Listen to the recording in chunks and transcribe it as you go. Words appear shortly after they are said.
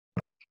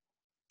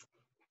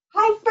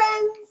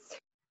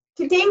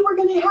Today we're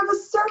going to have a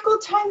circle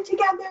time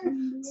together.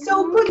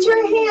 So put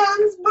your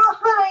hands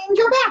behind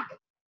your back.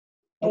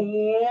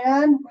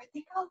 And where'd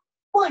they go?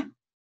 1,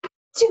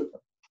 2.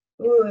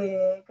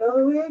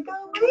 Wiggle,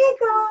 wiggle,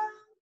 wiggle.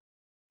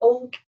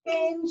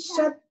 Open,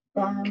 shut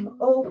them,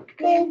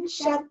 open,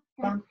 shut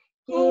them.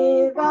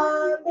 Give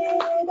a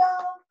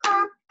little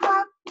clap,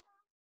 clap.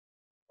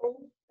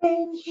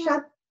 Open,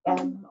 shut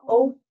them,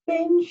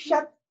 open,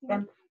 shut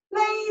them.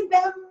 Lay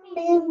them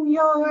in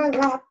your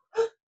lap.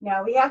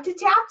 Now we have to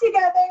tap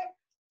together.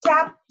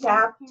 Tap,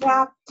 tap,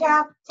 tap,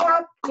 tap,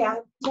 tap,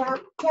 tap, tap,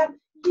 tap.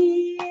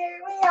 Here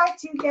we are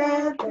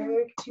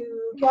together,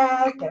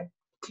 together,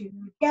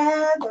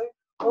 together.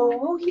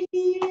 Oh, here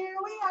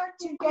we are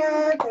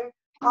together,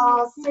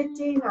 all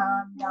sitting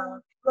on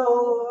the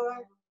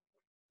floor.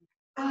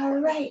 All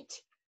right.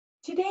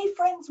 Today,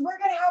 friends, we're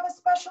going to have a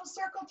special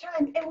circle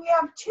time, and we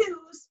have 2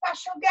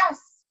 special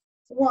guests.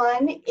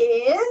 One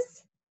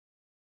is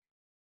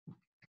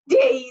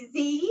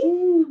Daisy.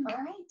 All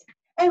right.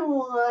 And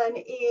one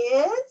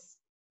is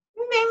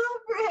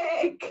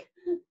Maverick.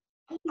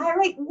 All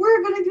right,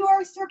 we're going to do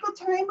our circle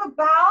time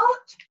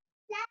about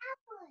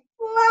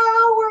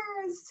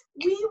flowers.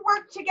 We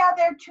work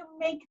together to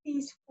make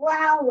these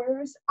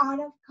flowers out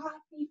of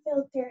coffee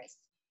filters.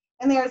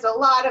 And there's a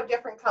lot of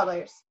different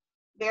colors.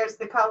 There's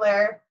the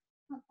color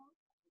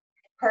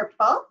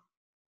purple.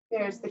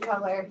 There's the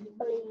color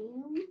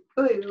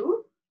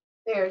blue.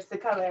 There's the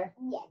color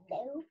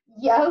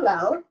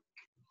yellow.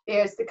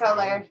 There's the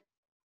color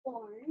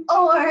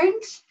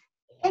orange.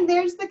 And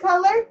there's the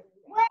color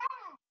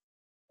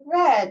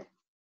red.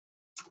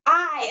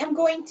 I am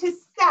going to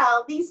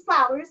sell these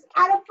flowers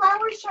at a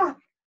flower shop.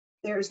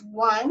 There's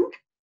 1,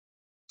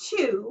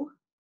 2,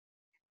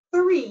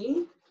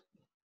 3,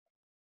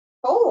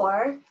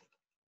 4,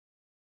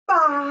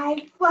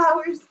 5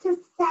 flowers to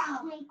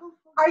sell.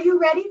 Are you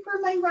ready for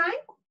my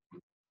rhyme?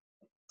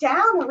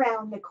 Down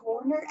around the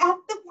corner at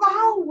the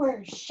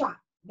flower shop,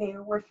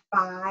 there were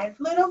 5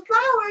 little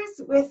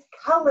flowers with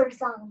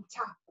colors on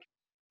top.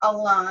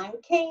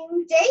 Along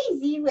came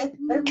Daisy with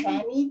her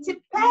penny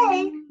to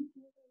pay.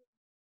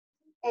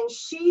 And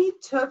she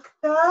took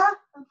the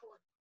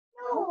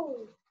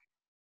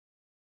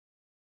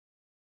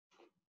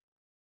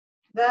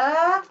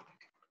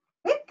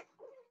pick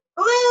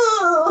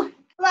blue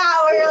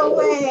flower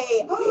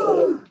away.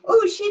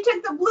 Oh, she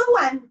took the blue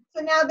one.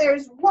 So now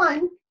there's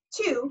 1,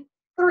 2,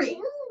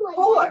 3,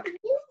 4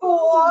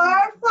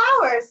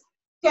 flowers.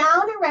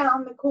 Down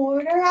around the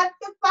corner at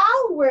the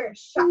flower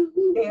shop,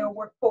 there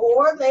were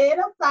 4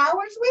 little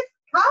flowers with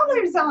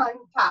colors on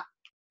top.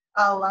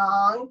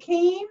 Along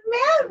came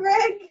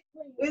Maverick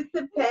with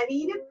the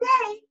penny to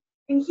pay,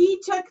 and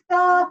he took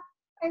the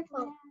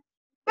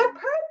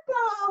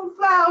purple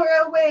flower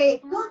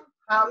away.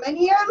 How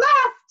many are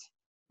left?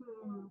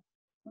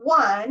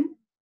 1,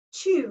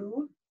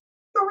 2,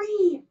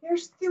 3.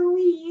 There's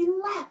 3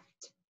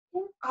 left.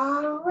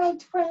 All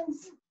right,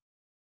 friends.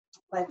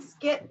 Let's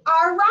get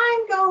our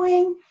rhyme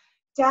going.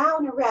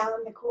 Down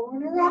around the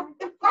corner at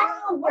the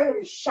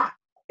flower shop,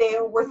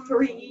 there were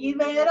 3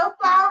 little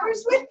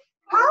flowers with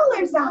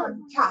colors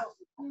on top.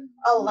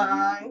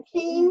 Along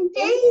came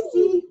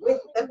Daisy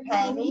with the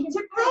penny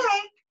to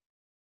pay,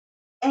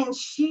 and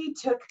she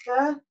took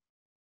the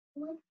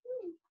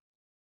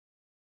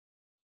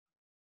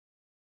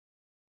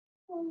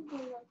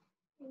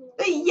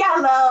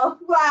yellow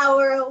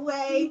flower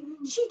away.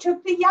 She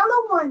took the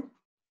yellow one.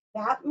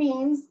 That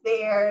means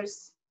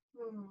there's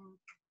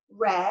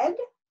red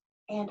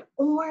and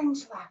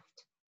orange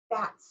left.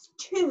 That's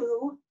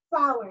 2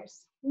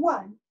 flowers.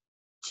 1,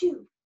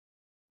 2.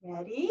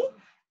 Ready?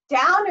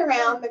 Down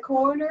around the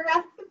corner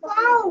at the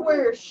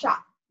flower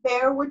shop,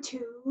 there were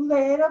 2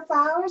 little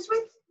flowers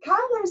with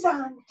colors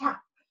on top.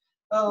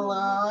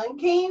 Along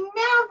came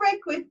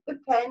Maverick with the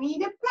penny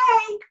to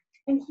pay,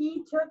 and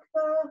he took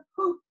the,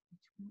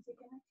 which one's he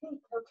gonna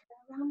take? He'll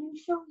turn around and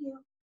show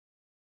you.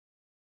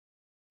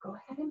 Go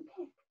ahead and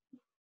pick.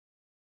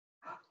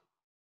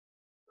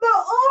 The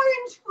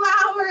orange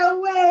flower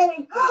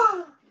away.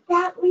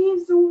 That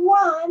leaves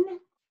 1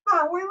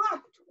 flower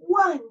left.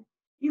 1.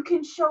 You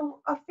can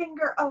show a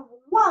finger of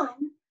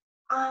 1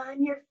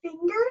 on your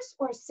fingers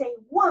or say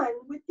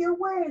 1 with your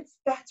words.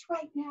 That's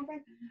right,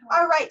 Maverick.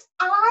 All right,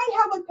 I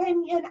have a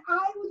penny and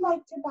I would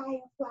like to buy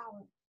a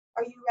flower.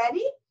 Are you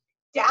ready?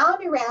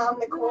 Down around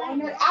the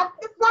corner at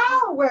the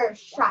flower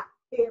shop,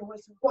 there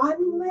was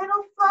 1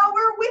 little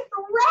flower with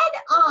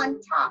red on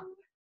top.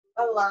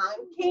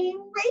 Along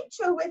came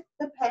Rachel with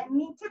the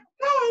penny to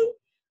pay,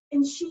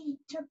 and she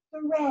took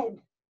the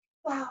red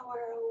flower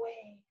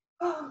away.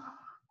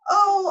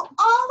 Oh,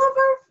 all of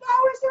our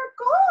flowers are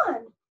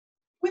gone.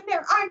 When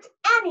there aren't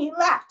any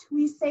left,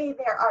 we say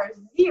there are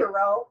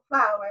 0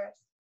 flowers.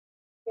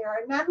 There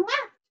are none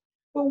left.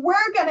 But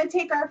we're going to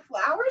take our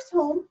flowers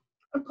home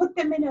and put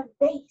them in a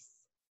vase.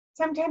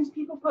 Sometimes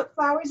people put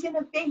flowers in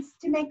a vase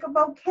to make a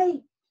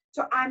bouquet.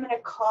 So I'm going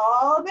to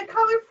call the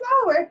color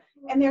flower,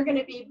 and they're going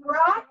to be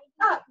brought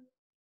up.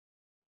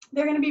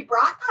 They're going to be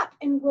brought up,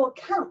 and we'll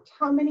count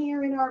how many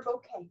are in our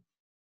bouquet.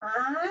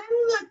 I'm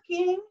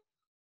looking.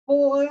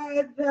 for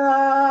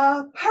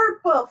the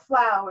purple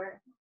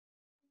flower?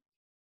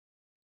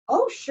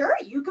 Oh, sure,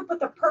 you could put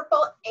the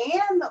purple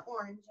and the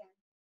orange in.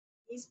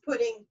 He's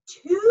putting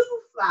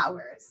 2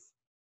 flowers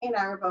in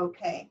our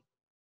bouquet.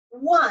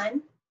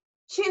 1,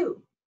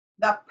 2,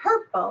 the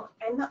purple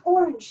and the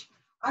orange.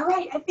 All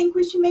right, I think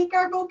we should make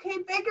our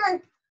bouquet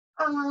bigger.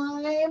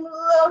 I'm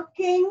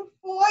looking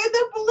for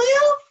the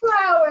blue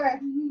flower.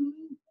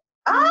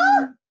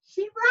 Ah,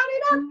 she brought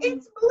it up.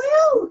 It's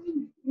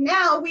blue.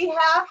 Now we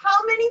have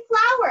how many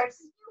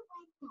flowers?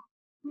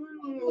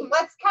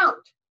 Let's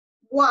count.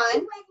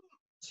 1,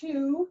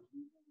 2,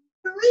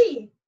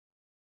 3.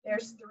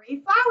 There's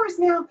 3 flowers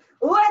now.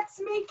 Let's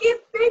make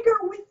it bigger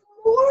with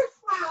more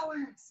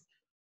flowers.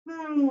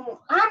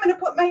 I'm going to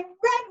put my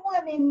red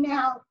one in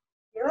now.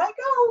 Here I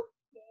go.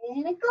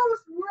 And it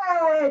goes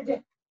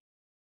red.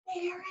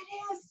 There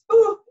it is.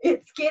 Ooh,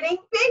 it's getting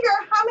bigger.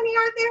 How many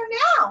are there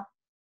now?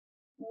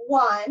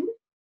 1,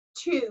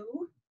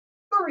 2,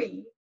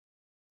 3,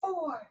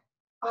 4.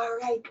 All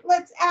right,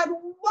 let's add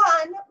 1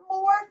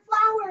 more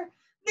flower.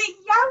 The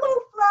yellow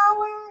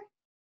flower.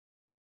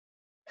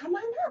 Come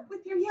on up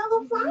with your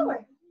yellow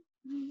flower.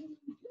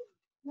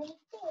 Right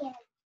there.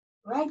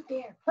 Right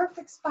there,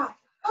 perfect spot.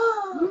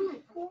 Oh,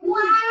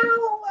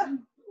 wow,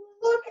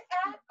 look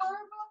at our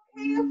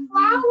bouquet of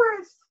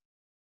flowers.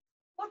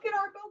 Look at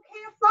our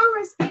bouquet of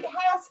flowers. It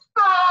has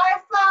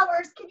 5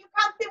 flowers. Can you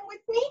count them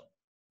with me?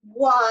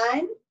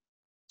 1,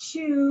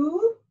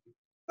 2,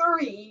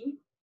 3,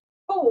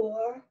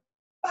 4,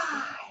 5.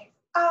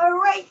 All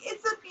right,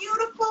 it's a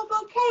beautiful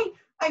bouquet.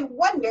 I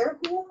wonder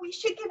who we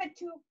should give it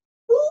to.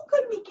 Who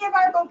could we give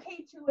our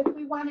bouquet to if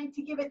we wanted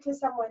to give it to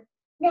someone?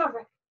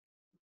 Maverick.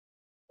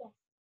 Yes.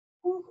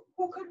 Who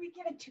could we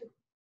give it to?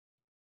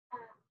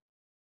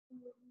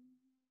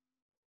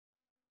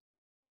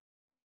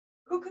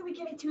 Who could we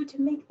give it to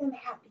make them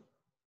happy?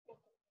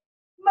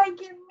 Mike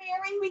and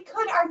Mary. We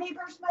could. Our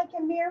neighbors Mike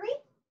and Mary.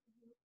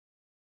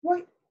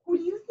 What? Who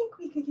do you think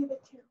we could give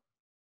it to?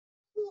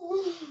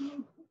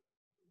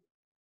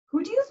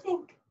 Who do you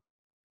think?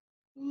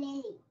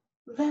 Lily.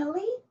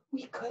 Lily?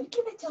 We could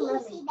give it to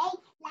Lily. She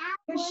likes flowers.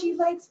 Because she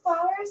likes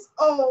flowers?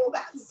 Oh,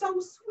 that's so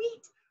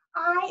sweet.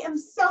 I am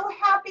so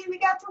happy we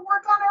got to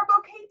work on our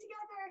bouquet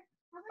together.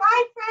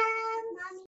 Bye, friends.